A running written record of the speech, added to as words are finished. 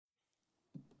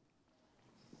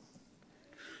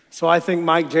So I think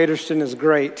Mike Jaderston is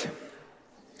great.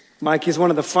 Mike, he's one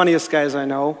of the funniest guys I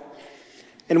know.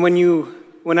 And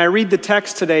when I read the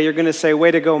text today, you're going to say,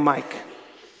 way to go, Mike.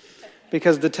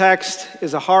 Because the text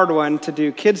is a hard one to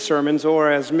do kids' sermons,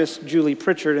 or as Miss Julie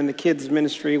Pritchard in the kids'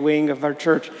 ministry wing of our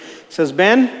church says,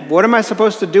 Ben, what am I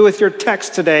supposed to do with your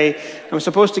text today? I'm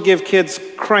supposed to give kids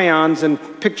crayons and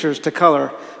pictures to color.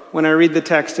 When I read the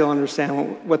text, you'll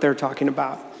understand what they're talking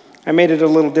about. I made it a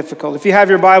little difficult. If you have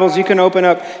your Bibles, you can open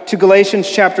up to Galatians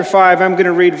chapter 5. I'm going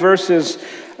to read verses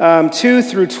 2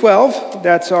 through 12.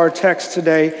 That's our text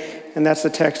today, and that's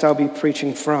the text I'll be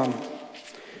preaching from.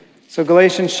 So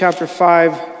Galatians chapter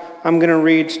 5, I'm going to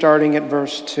read starting at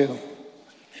verse 2.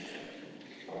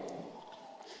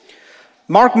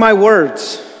 Mark my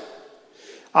words.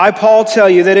 I, Paul, tell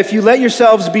you that if you let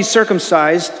yourselves be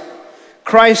circumcised,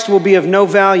 Christ will be of no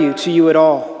value to you at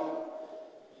all.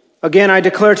 Again, I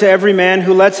declare to every man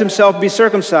who lets himself be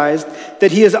circumcised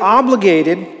that he is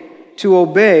obligated to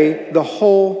obey the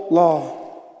whole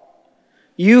law.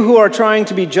 You who are trying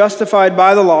to be justified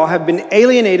by the law have been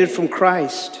alienated from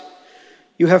Christ.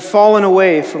 You have fallen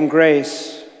away from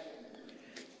grace.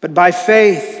 But by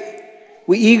faith,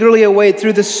 we eagerly await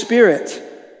through the Spirit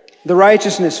the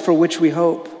righteousness for which we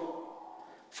hope.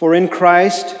 For in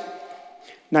Christ,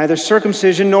 neither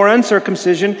circumcision nor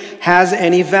uncircumcision has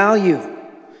any value.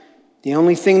 The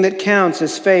only thing that counts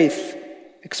is faith,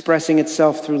 expressing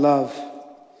itself through love.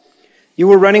 You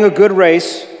were running a good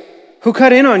race. Who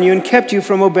cut in on you and kept you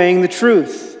from obeying the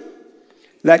truth?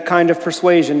 That kind of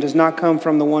persuasion does not come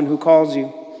from the one who calls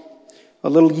you. A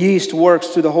little yeast works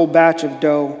through the whole batch of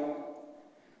dough.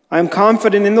 I am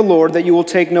confident in the Lord that you will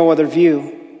take no other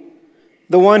view.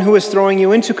 The one who is throwing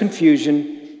you into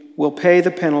confusion will pay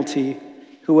the penalty,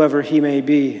 whoever he may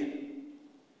be.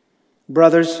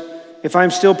 Brothers, if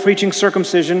I'm still preaching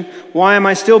circumcision, why am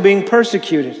I still being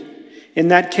persecuted? In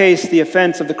that case, the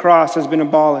offense of the cross has been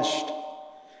abolished.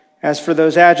 As for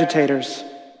those agitators,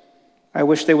 I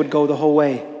wish they would go the whole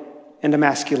way and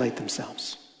emasculate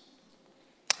themselves.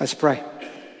 Let's pray.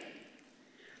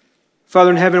 Father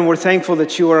in heaven, we're thankful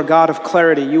that you are a God of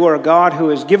clarity. You are a God who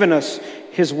has given us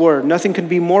his word. Nothing could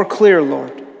be more clear,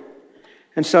 Lord.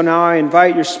 And so now I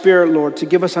invite your Spirit, Lord, to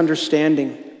give us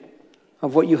understanding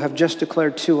of what you have just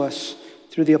declared to us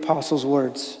through the apostles'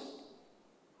 words.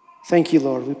 Thank you,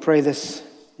 Lord. We pray this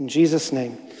in Jesus'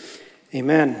 name.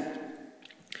 Amen.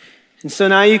 And so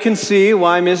now you can see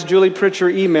why Miss Julie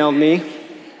Pritchard emailed me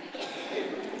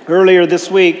earlier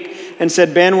this week and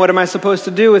said, Ben, what am I supposed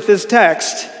to do with this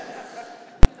text?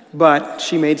 But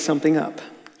she made something up,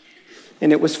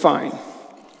 and it was fine.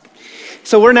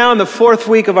 So we're now in the fourth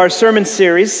week of our sermon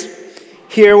series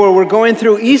here, where we're going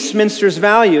through Eastminster's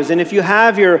values. And if you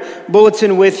have your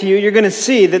bulletin with you, you're going to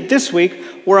see that this week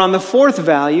we're on the fourth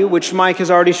value, which Mike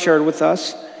has already shared with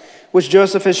us, which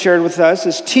Joseph has shared with us,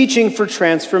 is teaching for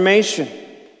transformation.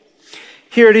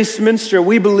 Here at Eastminster,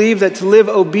 we believe that to live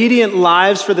obedient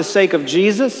lives for the sake of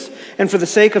Jesus and for the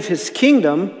sake of his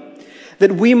kingdom,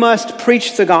 that we must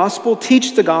preach the gospel,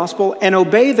 teach the gospel, and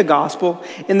obey the gospel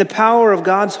in the power of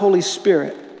God's Holy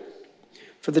Spirit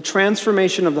for the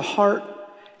transformation of the heart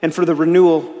and for the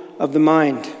renewal of the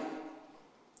mind.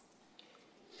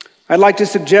 I'd like to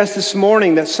suggest this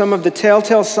morning that some of the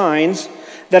telltale signs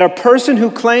that a person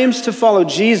who claims to follow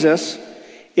Jesus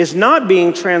is not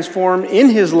being transformed in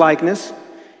his likeness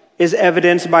is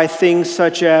evidenced by things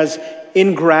such as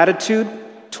ingratitude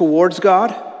towards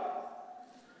God,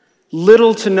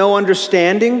 little to no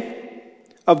understanding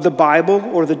of the Bible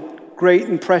or the great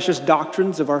and precious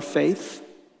doctrines of our faith,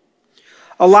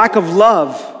 a lack of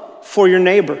love for your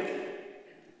neighbor,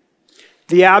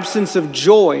 the absence of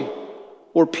joy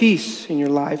or peace in your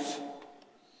life,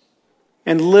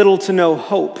 and little to no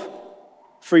hope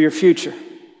for your future.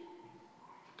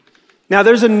 Now,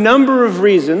 there's a number of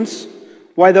reasons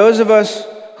why those of us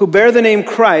who bear the name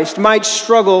Christ might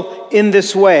struggle in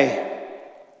this way.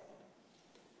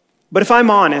 But if I'm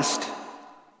honest,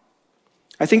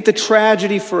 I think the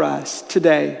tragedy for us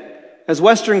today as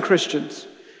Western Christians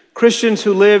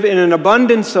who live in an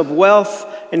abundance of wealth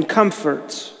and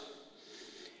comforts,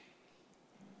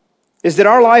 is that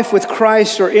our life with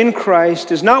Christ or in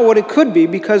Christ is not what it could be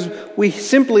because we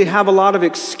simply have a lot of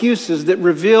excuses that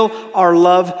reveal our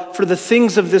love for the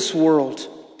things of this world.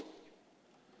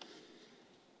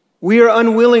 We are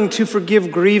unwilling to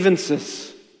forgive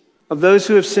grievances of those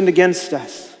who have sinned against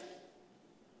us.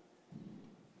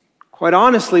 Quite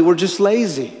honestly, we're just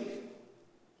lazy.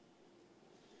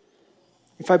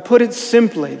 If I put it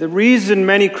simply, the reason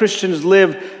many Christians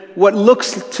live what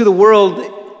looks to the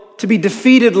world to be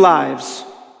defeated lives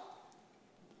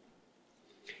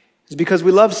is because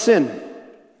we love sin.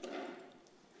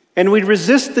 And we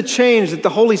resist the change that the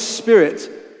Holy Spirit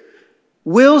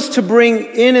wills to bring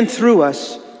in and through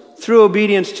us through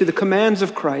obedience to the commands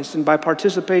of Christ and by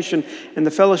participation in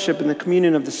the fellowship and the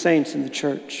communion of the saints in the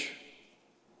church.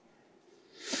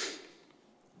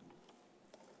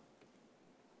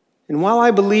 And while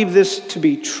I believe this to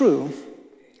be true,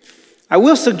 I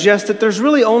will suggest that there's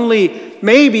really only,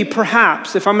 maybe,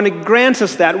 perhaps, if I'm going to grant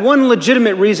us that, one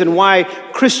legitimate reason why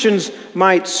Christians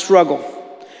might struggle.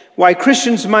 Why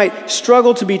Christians might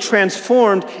struggle to be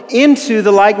transformed into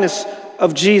the likeness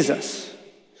of Jesus.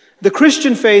 The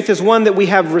Christian faith is one that we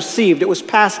have received. It was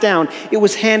passed down. It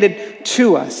was handed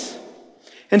to us.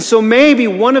 And so maybe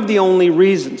one of the only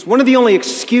reasons, one of the only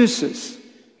excuses,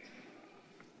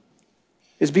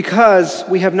 is because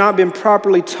we have not been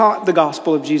properly taught the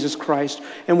gospel of Jesus Christ,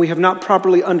 and we have not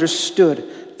properly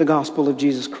understood the gospel of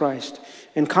Jesus Christ.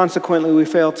 And consequently, we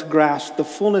fail to grasp the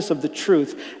fullness of the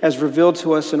truth as revealed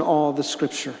to us in all the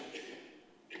Scripture.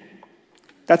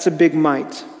 That's a big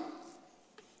might.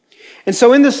 And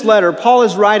so in this letter, Paul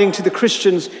is writing to the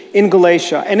Christians in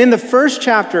Galatia. And in the first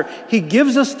chapter, he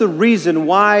gives us the reason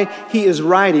why he is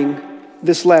writing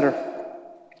this letter.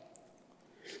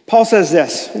 Paul says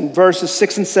this in verses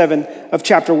 6 and 7 of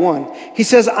chapter 1. He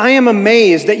says, I am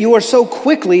amazed that you are so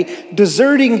quickly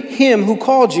deserting him who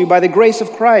called you by the grace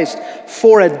of Christ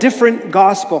for a different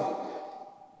gospel,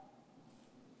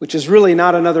 which is really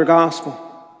not another gospel.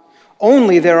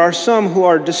 Only there are some who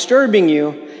are disturbing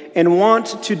you and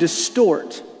want to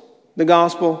distort the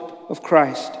gospel of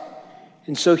Christ.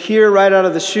 And so here, right out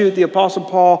of the chute, the Apostle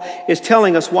Paul is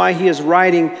telling us why he is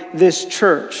writing this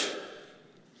church.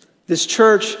 This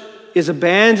church is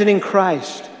abandoning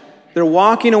Christ. They're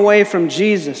walking away from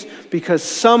Jesus because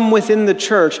some within the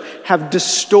church have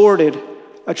distorted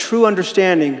a true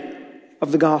understanding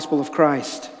of the gospel of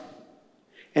Christ.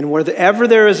 And wherever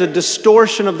there is a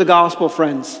distortion of the gospel,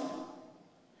 friends,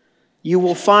 you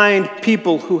will find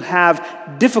people who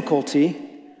have difficulty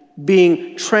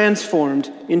being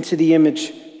transformed into the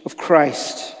image of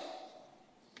Christ.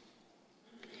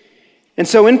 And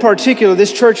so in particular,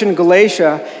 this church in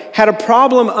Galatia had a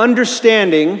problem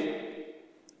understanding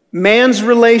man's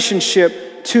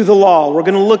relationship to the law. We're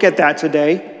going to look at that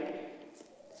today.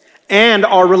 And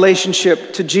our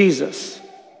relationship to Jesus.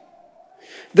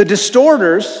 The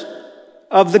distorters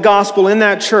of the gospel in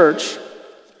that church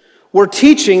were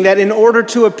teaching that in order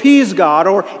to appease God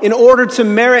or in order to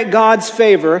merit God's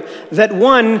favor, that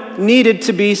one needed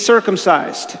to be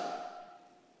circumcised.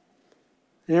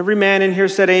 And every man in here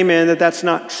said amen that that's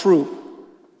not true.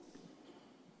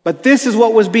 But this is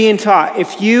what was being taught.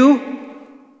 If you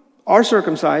are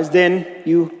circumcised, then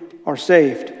you are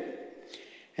saved.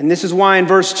 And this is why in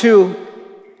verse 2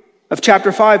 of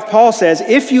chapter 5, Paul says,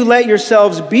 if you let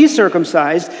yourselves be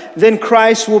circumcised, then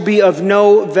Christ will be of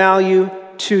no value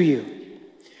to you.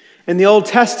 In the Old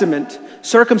Testament,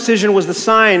 circumcision was the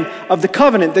sign of the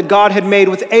covenant that God had made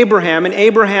with Abraham, and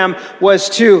Abraham was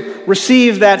to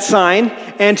receive that sign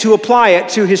and to apply it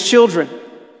to his children.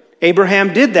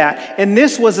 Abraham did that, and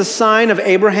this was a sign of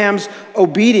Abraham's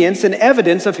obedience and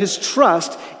evidence of his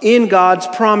trust in God's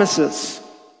promises.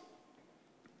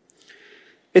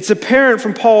 It's apparent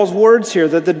from Paul's words here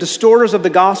that the distorters of the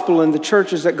gospel in the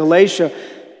churches at Galatia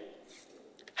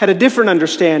had a different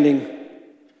understanding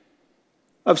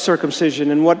of circumcision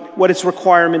and what its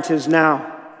requirement is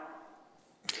now.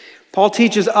 Paul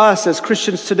teaches us as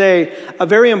Christians today a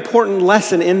very important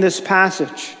lesson in this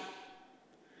passage.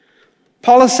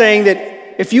 Paul is saying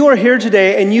that if you are here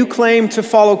today and you claim to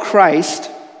follow Christ,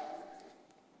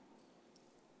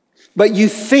 but you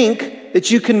think that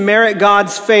you can merit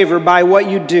God's favor by what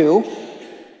you do,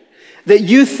 that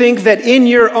you think that in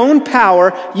your own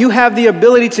power you have the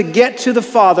ability to get to the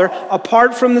Father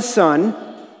apart from the Son,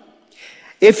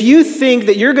 if you think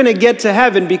that you're going to get to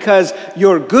heaven because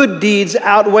your good deeds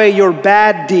outweigh your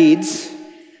bad deeds,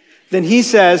 then he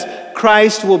says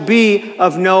Christ will be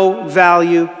of no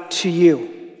value to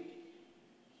you.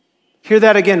 Hear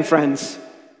that again, friends.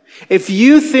 If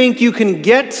you think you can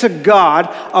get to God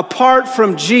apart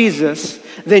from Jesus,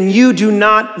 then you do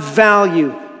not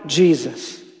value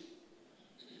Jesus.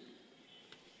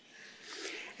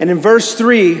 And in verse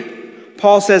 3,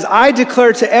 Paul says, I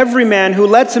declare to every man who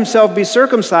lets himself be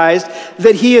circumcised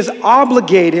that he is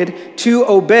obligated to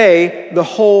obey the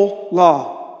whole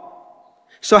law.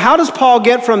 So how does Paul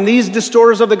get from these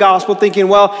distorters of the gospel thinking,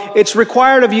 well, it's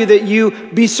required of you that you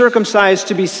be circumcised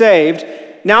to be saved?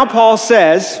 Now Paul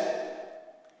says,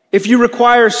 if you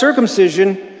require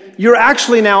circumcision, you're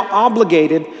actually now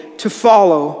obligated to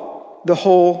follow the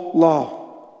whole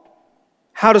law.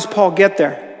 How does Paul get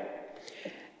there?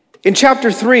 In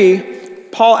chapter 3,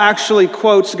 Paul actually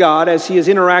quotes God as he is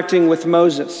interacting with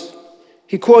Moses.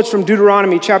 He quotes from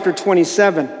Deuteronomy chapter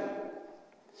 27.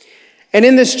 And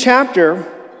in this chapter,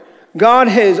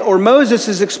 Moses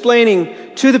is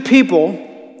explaining to the people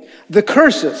the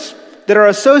curses that are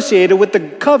associated with the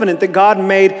covenant that God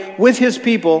made with his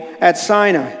people at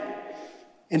Sinai.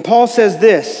 And Paul says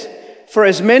this, "For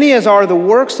as many as are the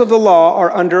works of the law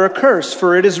are under a curse,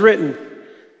 for it is written,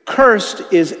 'Cursed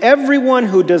is everyone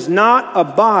who does not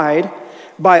abide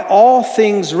by all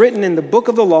things written in the book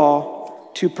of the law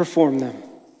to perform them.'"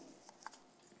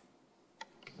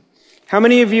 How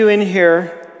many of you in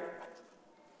here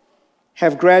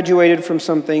have graduated from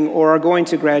something or are going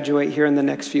to graduate here in the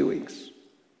next few weeks?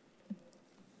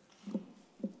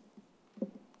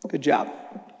 Good job.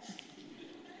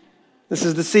 This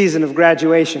is the season of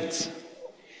graduations.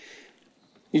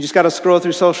 You just got to scroll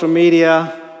through social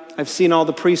media. I've seen all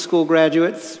the preschool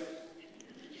graduates.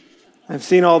 I've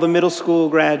seen all the middle school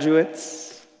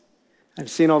graduates. I've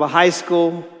seen all the high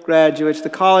school graduates, the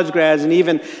college grads, and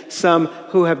even some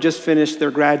who have just finished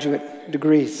their graduate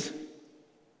degrees.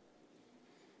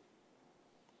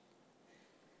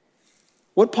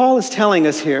 What Paul is telling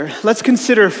us here, let's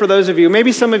consider for those of you,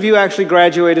 maybe some of you actually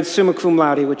graduated summa cum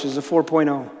laude, which is a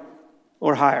 4.0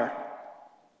 or higher.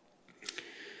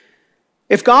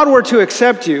 If God were to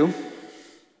accept you,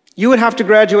 you would have to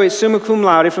graduate summa cum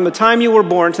laude from the time you were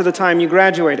born to the time you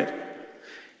graduated.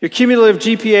 Your cumulative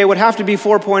GPA would have to be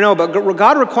 4.0, but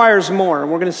God requires more,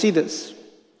 and we're going to see this.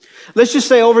 Let's just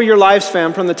say over your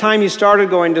lifespan, from the time you started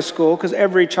going to school, because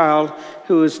every child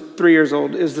who is 3 years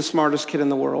old is the smartest kid in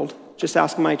the world. Just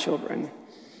ask my children.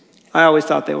 I always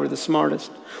thought they were the smartest.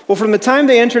 Well, from the time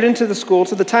they entered into the school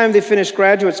to the time they finished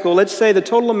graduate school, let's say the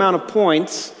total amount of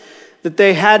points that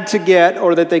they had to get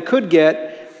or that they could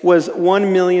get was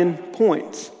 1 million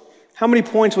points. How many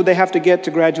points would they have to get to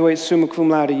graduate summa cum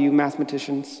laude, you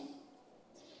mathematicians?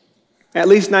 At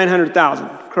least 900,000,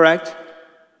 correct?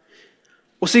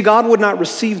 Well, see, God would not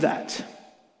receive that.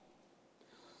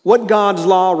 What God's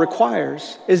law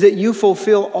requires is that you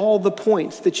fulfill all the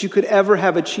points that you could ever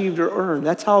have achieved or earned.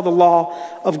 That's how the law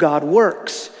of God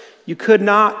works. You could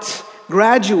not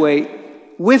graduate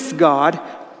with God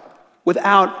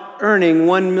without earning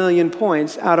 1 million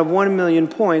points out of 1 million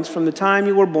points from the time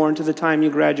you were born to the time you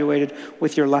graduated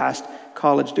with your last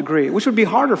college degree, which would be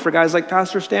harder for guys like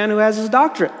Pastor Stan who has his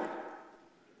doctorate.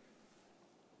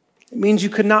 It means you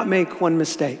could not make one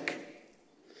mistake.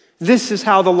 This is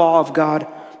how the law of God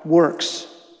works.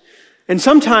 And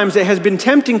sometimes it has been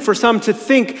tempting for some to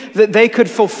think that they could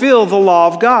fulfill the law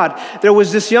of God. There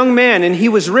was this young man and he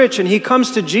was rich and he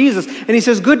comes to Jesus and he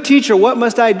says, "Good teacher, what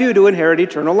must I do to inherit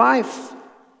eternal life?"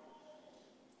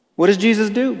 What does Jesus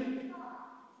do?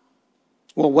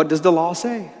 Well, what does the law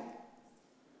say?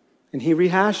 And he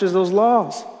rehashes those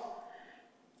laws.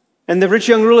 And the rich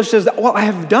young ruler says, "Well, I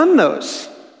have done those."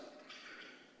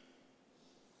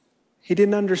 He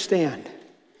didn't understand.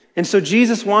 And so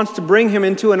Jesus wants to bring him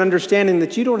into an understanding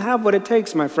that you don't have what it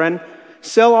takes, my friend.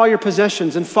 Sell all your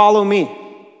possessions and follow me.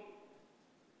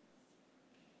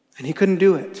 And he couldn't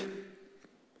do it.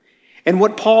 And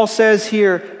what Paul says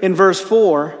here in verse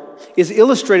 4 is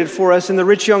illustrated for us in the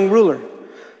rich young ruler.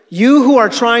 You who are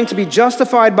trying to be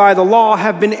justified by the law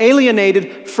have been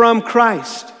alienated from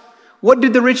Christ. What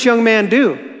did the rich young man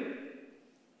do?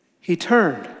 He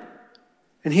turned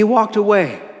and he walked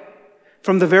away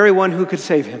from the very one who could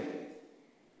save him,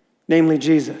 namely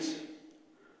Jesus.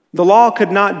 The law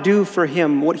could not do for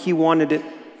him what he wanted it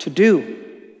to do.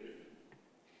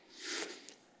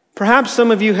 Perhaps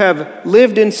some of you have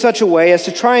lived in such a way as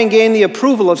to try and gain the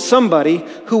approval of somebody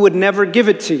who would never give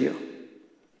it to you.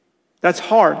 That's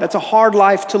hard. That's a hard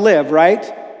life to live, right?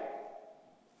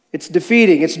 It's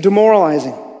defeating. It's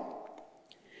demoralizing.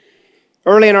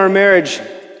 Early in our marriage,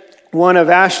 one of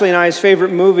Ashley and I's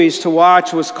favorite movies to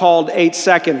watch was called 8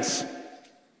 Seconds.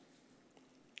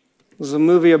 It was a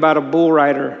movie about a bull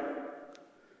rider,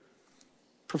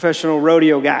 professional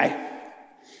rodeo guy.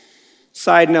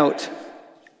 Side note,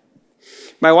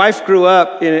 my wife grew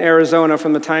up in Arizona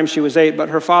from the time she was 8, but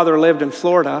her father lived in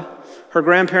Florida. Her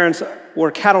grandparents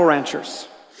were cattle ranchers.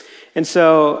 And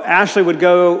so Ashley would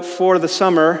go for the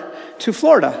summer to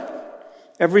Florida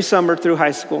every summer through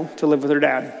high school to live with her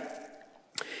dad.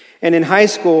 And in high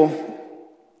school,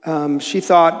 she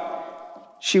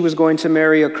thought she was going to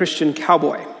marry a Christian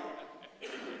cowboy.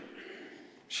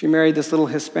 She married this little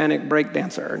Hispanic break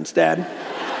dancer instead.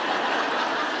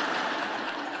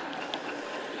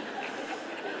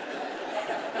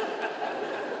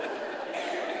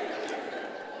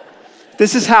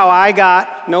 This is how I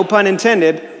got, no pun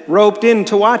intended, roped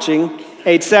into watching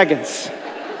 8 Seconds.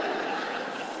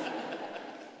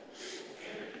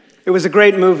 It was a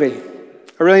great movie.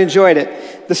 I really enjoyed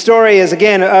it. The story is,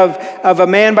 again, of a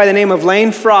man by the name of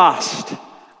Lane Frost,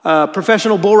 a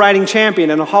professional bull riding champion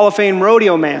and a Hall of Fame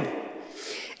rodeo man.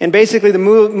 And basically the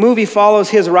movie follows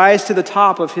his rise to the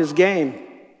top of his game.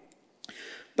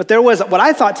 But there was what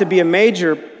I thought to be a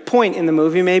major point in the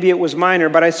movie, maybe it was minor,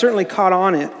 but I certainly caught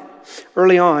on it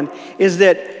early on, is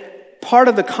that part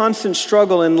of the constant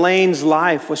struggle in Lane's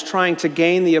life was trying to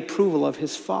gain the approval of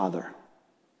his father.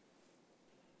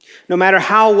 No matter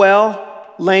how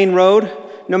well Lane rode,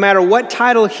 no matter what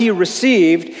title he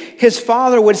received, his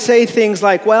father would say things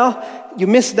like, well, you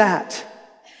missed that.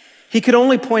 He could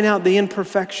only point out the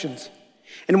imperfections.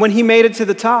 And when he made it to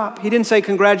the top, he didn't say,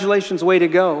 congratulations, way to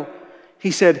go.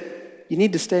 He said, you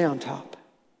need to stay on top.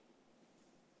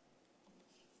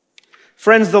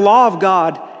 Friends, the law of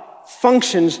God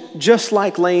functions just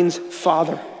like Lane's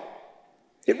father.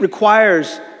 It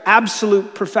requires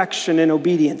absolute perfection and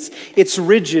obedience. It's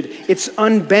rigid, it's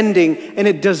unbending, and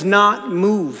it does not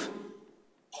move.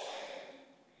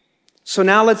 So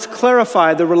now let's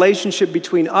clarify the relationship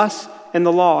between us and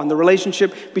the law, and the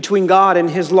relationship between God and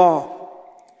his law.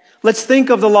 Let's think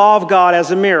of the law of God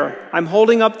as a mirror. I'm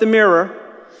holding up the mirror,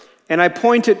 and I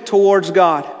point it towards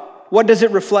God. What does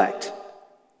it reflect?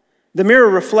 The mirror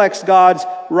reflects God's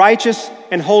righteous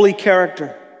and holy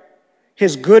character,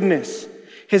 his goodness,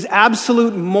 his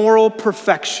absolute moral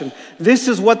perfection. This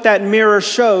is what that mirror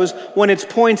shows when it's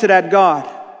pointed at God.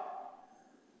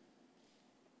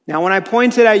 Now, when I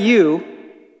point it at you,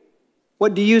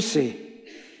 what do you see?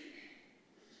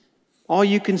 All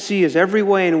you can see is every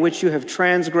way in which you have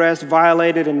transgressed,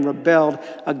 violated, and rebelled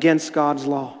against God's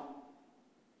law.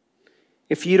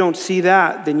 If you don't see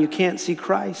that, then you can't see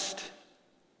Christ.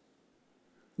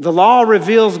 The law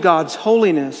reveals God's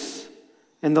holiness,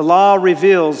 and the law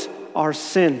reveals our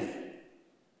sin.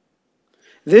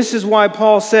 This is why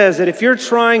Paul says that if you're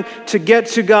trying to get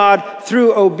to God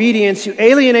through obedience, you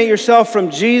alienate yourself from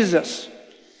Jesus.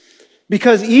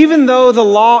 Because even though the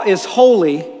law is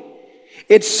holy,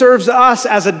 it serves us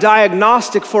as a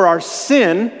diagnostic for our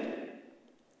sin,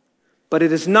 but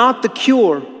it is not the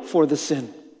cure for the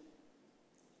sin.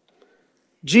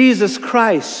 Jesus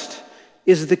Christ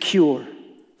is the cure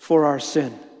for our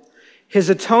sin. His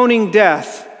atoning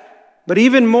death, but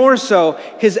even more so,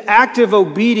 his active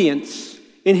obedience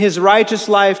in his righteous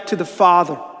life to the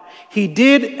Father. He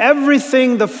did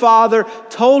everything the Father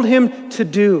told him to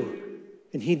do,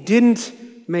 and he didn't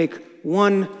make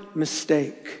one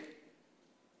mistake.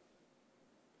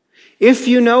 If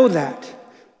you know that,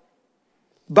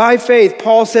 by faith,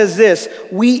 Paul says this,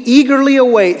 we eagerly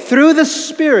await through the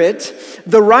Spirit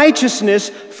the righteousness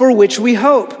for which we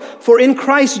hope. For in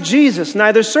Christ Jesus,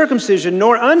 neither circumcision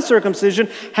nor uncircumcision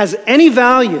has any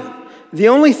value. The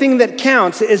only thing that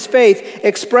counts is faith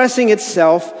expressing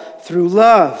itself through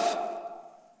love.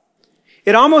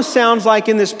 It almost sounds like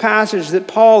in this passage that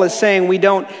Paul is saying we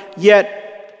don't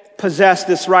yet possess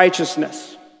this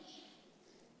righteousness.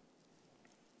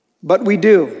 But we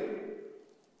do.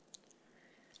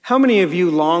 How many of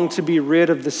you long to be rid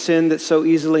of the sin that so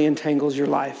easily entangles your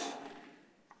life?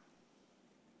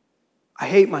 I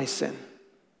hate my sin.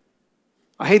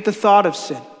 I hate the thought of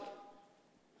sin.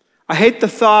 I hate the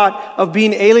thought of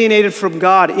being alienated from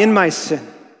God in my sin.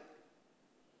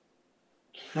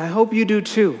 And I hope you do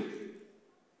too.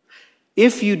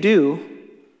 If you do,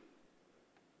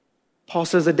 Paul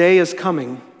says a day is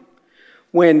coming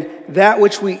when that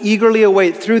which we eagerly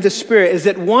await through the Spirit is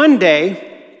that one day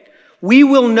we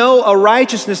will know a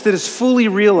righteousness that is fully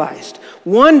realized.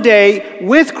 One day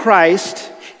with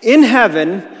Christ in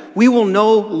heaven, we will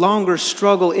no longer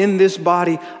struggle in this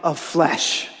body of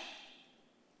flesh.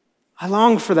 I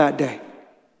long for that day.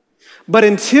 But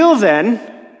until then,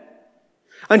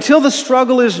 until the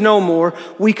struggle is no more,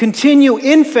 we continue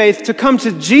in faith to come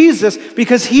to Jesus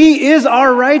because he is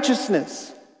our righteousness.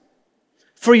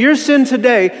 For your sin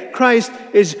today, Christ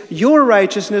is your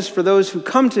righteousness for those who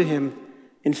come to him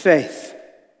in faith.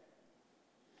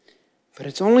 But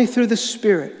it's only through the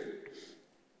Spirit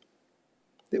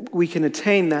that we can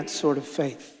attain that sort of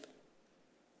faith.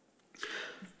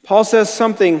 Paul says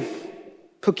something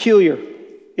peculiar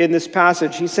in this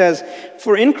passage. He says,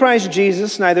 for in Christ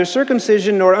Jesus, neither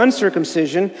circumcision nor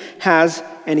uncircumcision has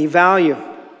any value.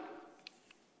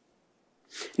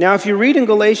 Now, if you read in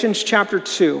Galatians chapter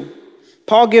 2,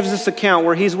 Paul gives this account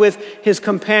where he's with his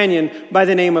companion by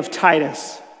the name of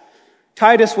Titus.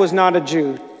 Titus was not a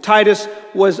Jew. Titus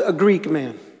was a Greek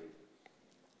man.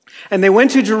 And they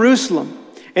went to Jerusalem.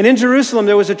 And in Jerusalem,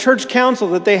 there was a church council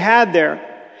that they had there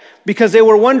because they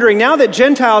were wondering, now that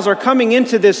Gentiles are coming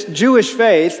into this Jewish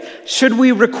faith,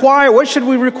 what should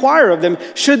we require of them?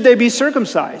 Should they be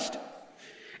circumcised?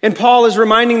 And Paul is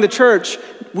reminding the church,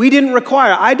 I didn't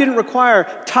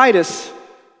require Titus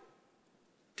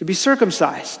to be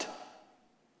circumcised,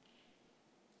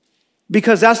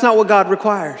 because that's not what God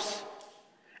requires,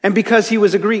 and because he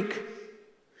was a Greek.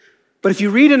 But if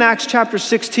you read in Acts chapter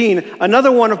 16,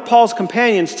 another one of Paul's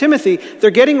companions, Timothy,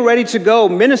 they're getting ready to go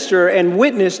minister and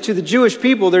witness to the Jewish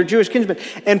people, their Jewish kinsmen.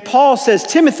 And Paul says,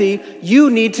 Timothy,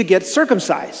 you need to get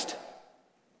circumcised.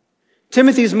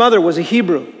 Timothy's mother was a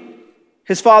Hebrew.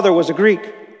 His father was a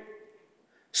Greek.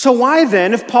 So why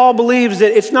then, if Paul believes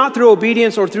that it's not through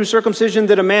obedience or through circumcision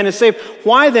that a man is saved,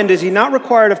 why then does he not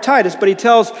require it of Titus, but he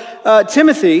tells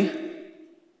Timothy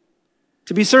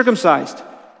to be circumcised?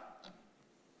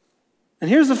 And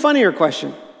here's the funnier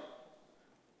question.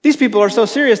 These people are so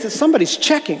serious that somebody's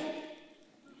checking.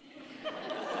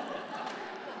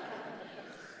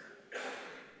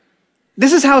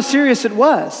 This is how serious it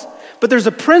was. But there's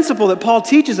a principle that Paul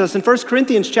teaches us in 1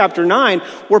 Corinthians chapter 9,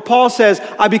 where Paul says,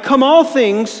 I become all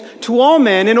things to all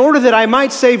men in order that I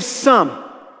might save some.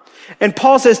 And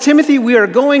Paul says, Timothy, we are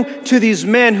going to these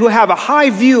men who have a high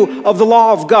view of the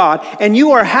law of God, and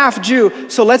you are half Jew,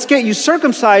 so let's get you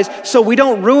circumcised so we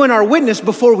don't ruin our witness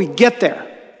before we get there.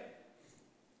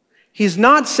 He's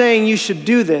not saying you should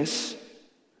do this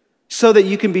so that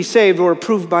you can be saved or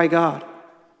approved by God,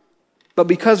 but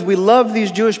because we love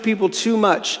these Jewish people too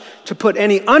much to put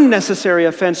any unnecessary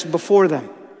offense before them,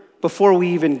 before we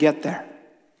even get there.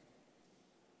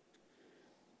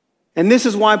 And this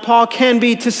is why Paul can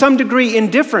be, to some degree,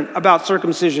 indifferent about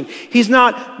circumcision. He's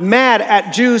not mad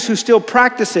at Jews who still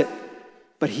practice it,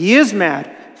 but he is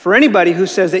mad for anybody who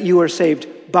says that you are saved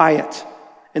by it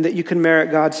and that you can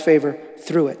merit God's favor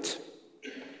through it.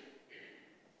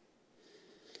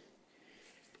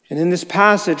 And in this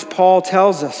passage, Paul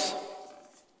tells us,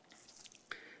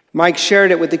 Mike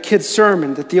shared it with the kids'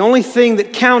 sermon, that the only thing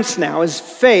that counts now is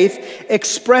faith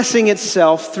expressing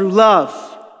itself through love.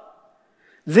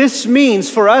 This means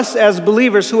for us as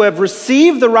believers who have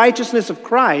received the righteousness of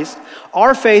Christ,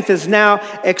 our faith is now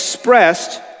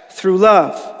expressed through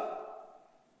love.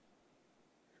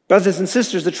 Brothers and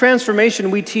sisters, the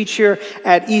transformation we teach here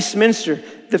at Eastminster,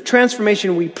 the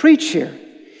transformation we preach here,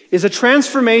 is a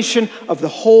transformation of the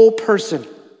whole person.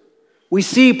 We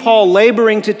see Paul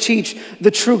laboring to teach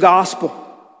the true gospel.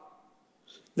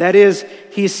 That is,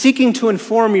 he is seeking to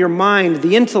inform your mind,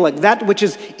 the intellect, that which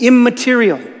is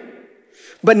immaterial.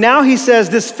 But now he says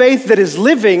this faith that is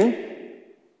living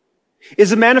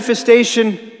is a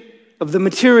manifestation of the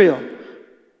material.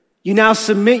 You now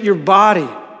submit your body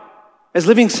as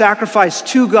living sacrifice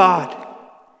to God.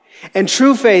 And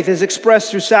true faith is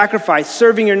expressed through sacrifice,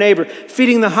 serving your neighbor,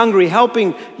 feeding the hungry,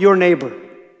 helping your neighbor,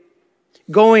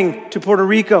 going to Puerto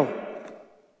Rico.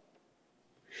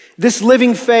 This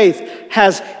living faith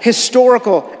has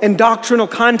historical and doctrinal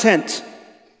content.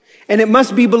 And it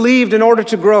must be believed in order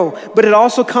to grow. But it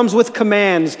also comes with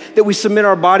commands that we submit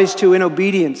our bodies to in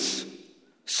obedience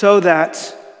so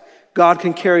that God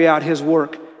can carry out his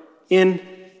work in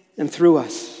and through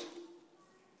us.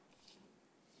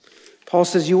 Paul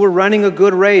says, you were running a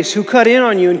good race. Who cut in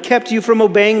on you and kept you from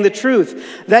obeying the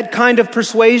truth? That kind of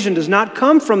persuasion does not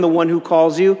come from the one who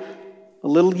calls you. A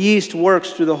little yeast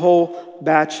works through the whole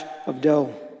batch of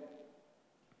dough.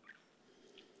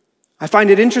 I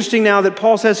find it interesting now that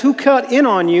Paul says, who cut in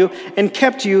on you and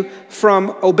kept you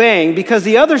from obeying? Because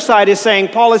the other side is saying,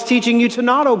 Paul is teaching you to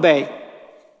not obey.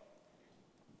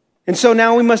 And so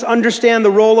now we must understand the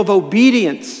role of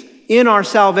obedience in our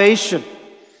salvation.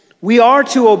 We are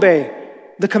to obey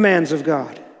the commands of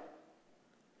God.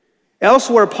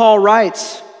 Elsewhere, Paul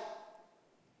writes,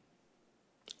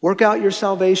 work out your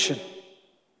salvation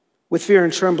with fear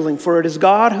and trembling, for it is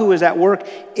God who is at work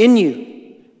in you,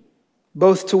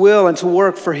 both to will and to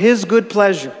work for his good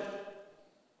pleasure.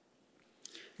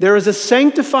 There is a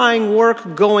sanctifying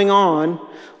work going on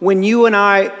when you and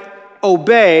I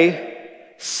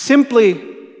obey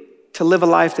simply to live a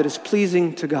life that is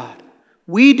pleasing to God.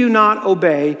 We do not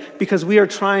obey because we are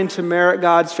trying to merit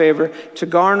God's favor, to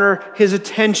garner his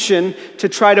attention, to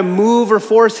try to move or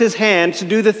force his hand to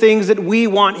do the things that we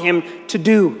want him to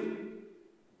do.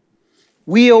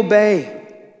 We obey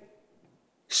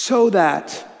so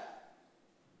that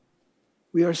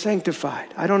we are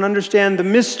sanctified. I don't understand the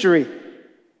mystery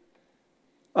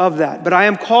of that, but I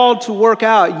am called to work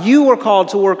out. You are called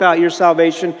to work out your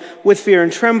salvation with fear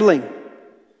and trembling.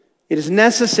 It is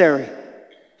necessary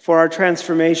for our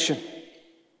transformation.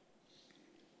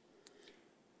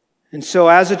 And so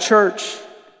as a church,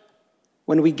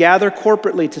 when we gather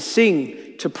corporately to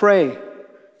sing, to pray,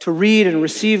 to read and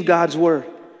receive God's word,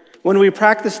 when we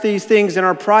practice these things in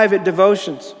our private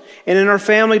devotions, and in our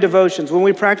family devotions, when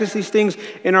we practice these things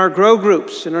in our grow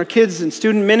groups, in our kids and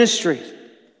student ministry.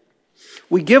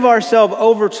 We give ourselves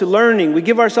over to learning. We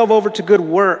give ourselves over to good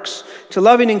works, to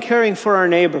loving and caring for our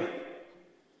neighbor.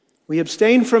 We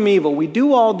abstain from evil. We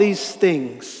do all these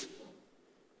things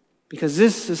because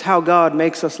this is how God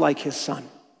makes us like his Son.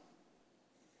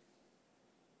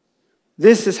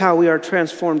 This is how we are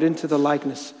transformed into the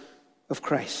likeness of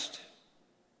Christ.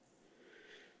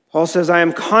 Paul says, I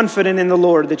am confident in the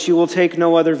Lord that you will take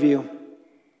no other view.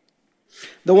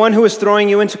 The one who is throwing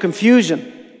you into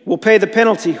confusion will pay the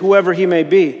penalty, whoever he may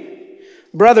be.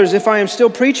 Brothers, if I am still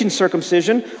preaching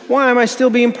circumcision, why am I still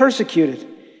being persecuted?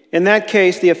 In that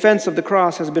case, the offense of the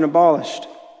cross has been abolished.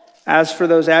 As for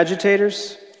those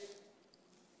agitators,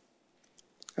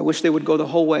 I wish they would go the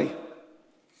whole way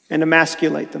and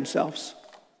emasculate themselves.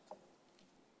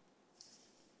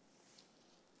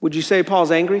 Would you say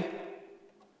Paul's angry?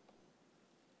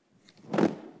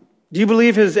 Do you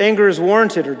believe his anger is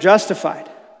warranted or justified?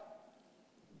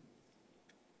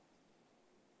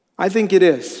 I think it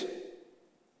is.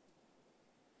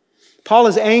 Paul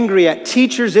is angry at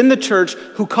teachers in the church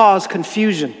who cause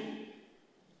confusion.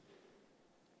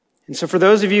 And so for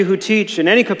those of you who teach in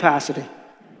any capacity,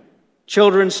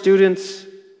 children, students,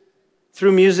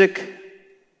 through music,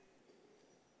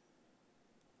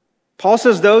 Paul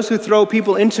says those who throw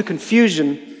people into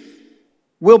confusion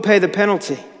will pay the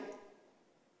penalty.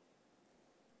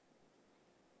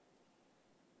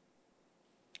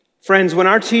 Friends, when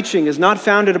our teaching is not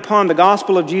founded upon the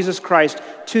gospel of Jesus Christ,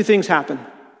 two things happen.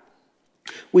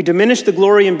 We diminish the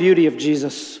glory and beauty of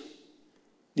Jesus,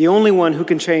 the only one who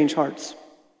can change hearts.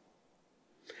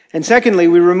 And secondly,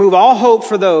 we remove all hope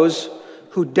for those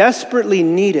who desperately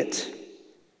need it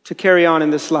to carry on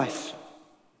in this life.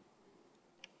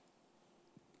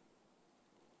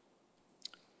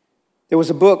 There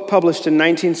was a book published in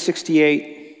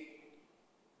 1968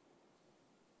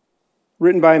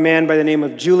 written by a man by the name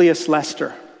of Julius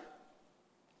Lester.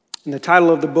 And the title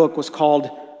of the book was called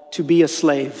To Be a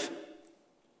Slave.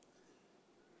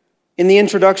 In the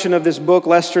introduction of this book,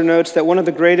 Lester notes that one of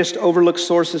the greatest overlooked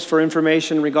sources for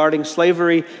information regarding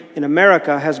slavery in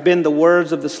America has been the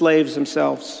words of the slaves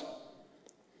themselves.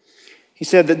 He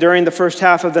said that during the first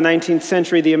half of the 19th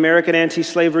century, the American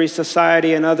Anti-Slavery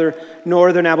Society and other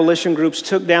northern abolition groups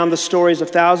took down the stories of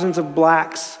thousands of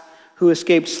blacks who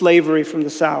escaped slavery from the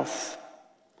South.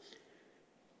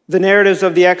 The narratives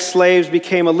of the ex-slaves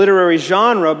became a literary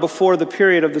genre before the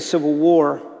period of the Civil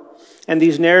War, and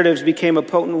these narratives became a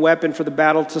potent weapon for the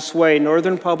battle to sway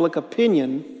Northern public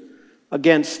opinion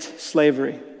against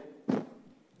slavery.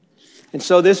 And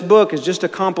so this book is just a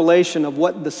compilation of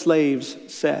what the slaves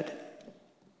said.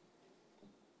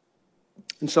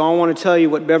 And so I want to tell you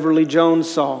what Beverly Jones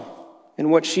saw and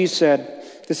what she said.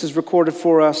 This is recorded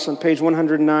for us on page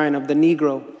 109 of The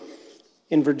Negro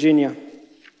in Virginia.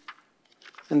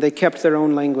 And they kept their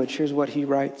own language. Here's what he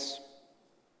writes.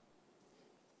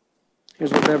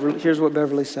 Here's what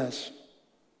Beverly says.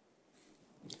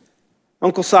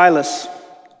 Uncle Silas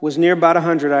was near about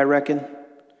 100, I reckon,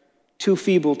 too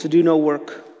feeble to do no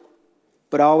work,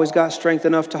 but I always got strength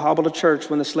enough to hobble to church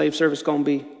when the slave service gonna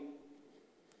be.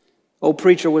 Old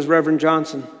preacher was Reverend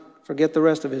Johnson. Forget the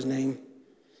rest of his name.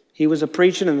 He was a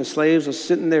preaching and the slaves was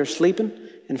sitting there sleeping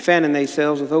and fanning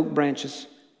themselves with oak branches.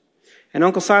 And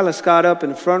Uncle Silas got up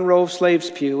in the front row of slaves'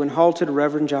 pew and halted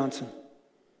Reverend Johnson.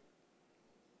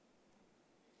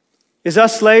 Is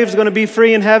us slaves going to be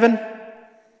free in heaven?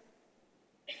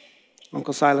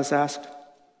 Uncle Silas asked.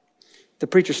 The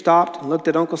preacher stopped and looked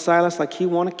at Uncle Silas like he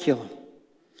wanted to kill him.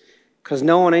 Because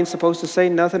no one ain't supposed to say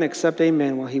nothing except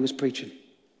amen while he was preaching.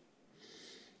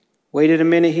 Waited a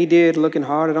minute, he did, looking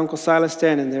hard at Uncle Silas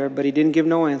standing there, but he didn't give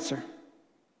no answer.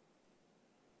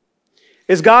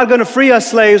 Is God going to free us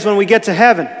slaves when we get to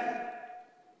heaven?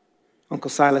 Uncle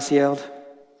Silas yelled.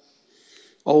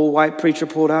 Old white preacher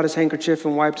pulled out his handkerchief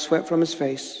and wiped sweat from his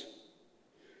face.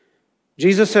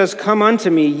 Jesus says, come unto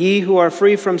me, ye who are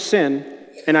free from sin,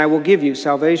 and I will give you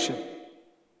salvation.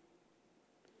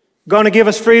 Going to give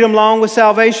us freedom along with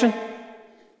salvation?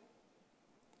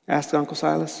 Asked Uncle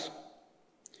Silas.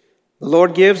 The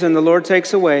Lord gives and the Lord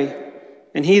takes away,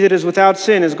 and he that is without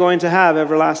sin is going to have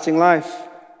everlasting life.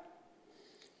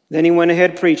 Then he went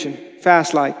ahead preaching,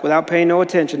 fast-like, without paying no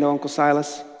attention to Uncle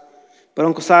Silas. But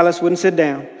Uncle Silas wouldn't sit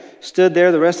down. Stood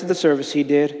there the rest of the service he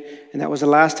did, and that was the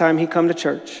last time he come to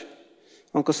church.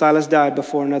 Uncle Silas died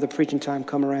before another preaching time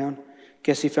come around.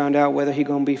 Guess he found out whether he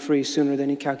gonna be free sooner than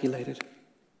he calculated.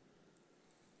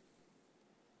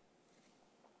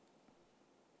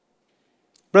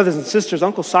 Brothers and sisters,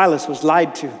 Uncle Silas was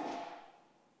lied to.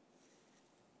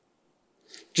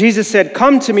 Jesus said,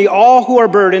 "Come to me, all who are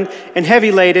burdened and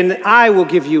heavy laden, and I will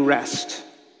give you rest."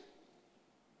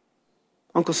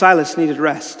 Uncle Silas needed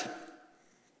rest.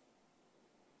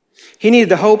 He needed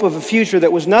the hope of a future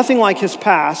that was nothing like his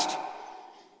past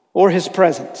or his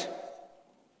present.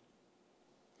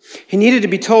 He needed to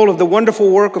be told of the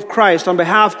wonderful work of Christ on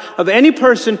behalf of any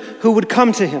person who would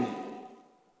come to him.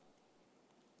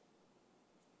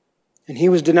 And he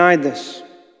was denied this.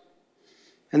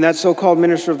 And that so-called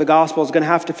minister of the gospel is going to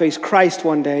have to face Christ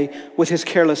one day with his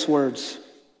careless words.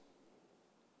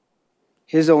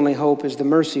 His only hope is the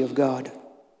mercy of God.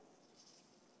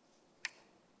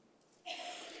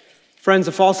 Friends,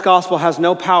 the false gospel has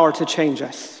no power to change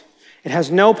us. It has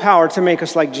no power to make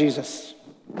us like Jesus.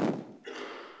 It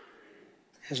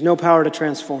has no power to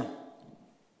transform.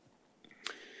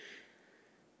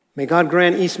 May God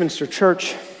grant Eastminster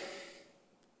Church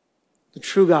the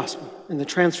true gospel and the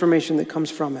transformation that comes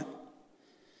from it.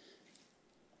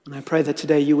 And I pray that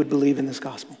today you would believe in this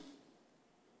gospel.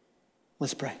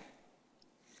 Let's pray.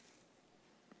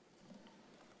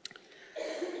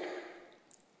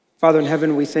 Father in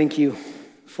heaven, we thank you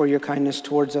for your kindness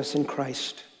towards us in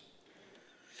Christ.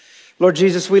 Lord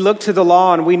Jesus, we look to the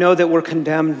law and we know that we're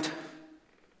condemned.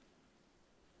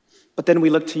 But then we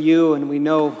look to you and we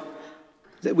know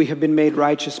that we have been made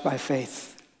righteous by faith.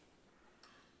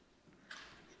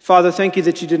 Father, thank you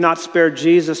that you did not spare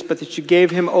Jesus, but that you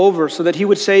gave him over so that he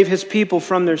would save his people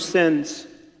from their sins.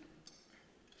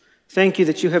 Thank you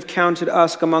that you have counted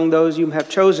us among those you have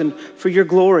chosen for your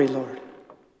glory, Lord.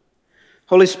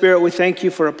 Holy Spirit, we thank you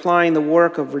for applying the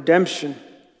work of redemption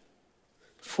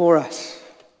for us.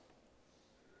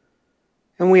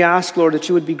 And we ask, Lord, that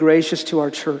you would be gracious to our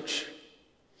church,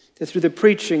 that through the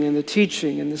preaching and the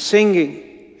teaching and the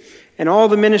singing and all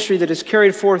the ministry that is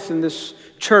carried forth in this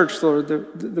church, Lord,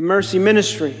 the mercy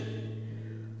ministry,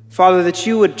 Father, that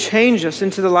you would change us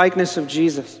into the likeness of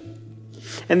Jesus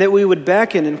and that we would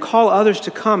beckon and call others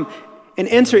to come and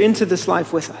enter into this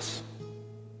life with us.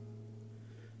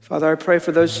 Father, I pray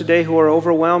for those today who are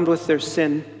overwhelmed with their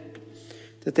sin,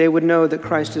 that they would know that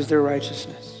Christ is their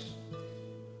righteousness.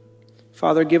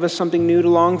 Father, give us something new to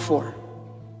long for.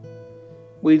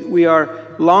 We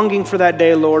are longing for that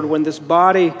day, Lord, when this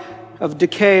body of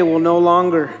decay will no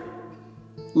longer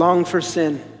long for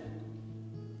sin.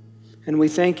 And we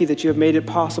thank you that you have made it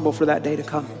possible for that day to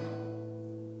come.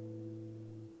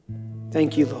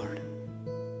 Thank you, Lord.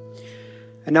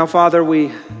 And now, Father,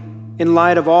 in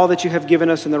light of all that you have given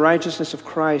us in the righteousness of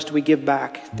Christ, we give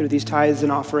back through these tithes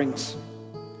and offerings.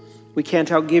 We can't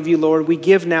outgive you, Lord. We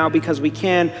give now because we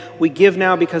can. We give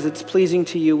now because it's pleasing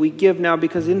to you. We give now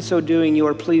because in so doing you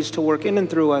are pleased to work in and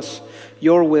through us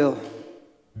your will.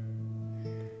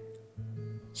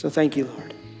 So thank you,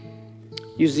 Lord.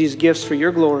 Use these gifts for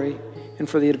your glory and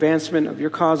for the advancement of your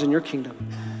cause and your kingdom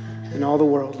in all the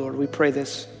world, Lord. We pray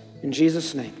this in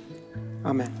Jesus' name.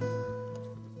 Amen.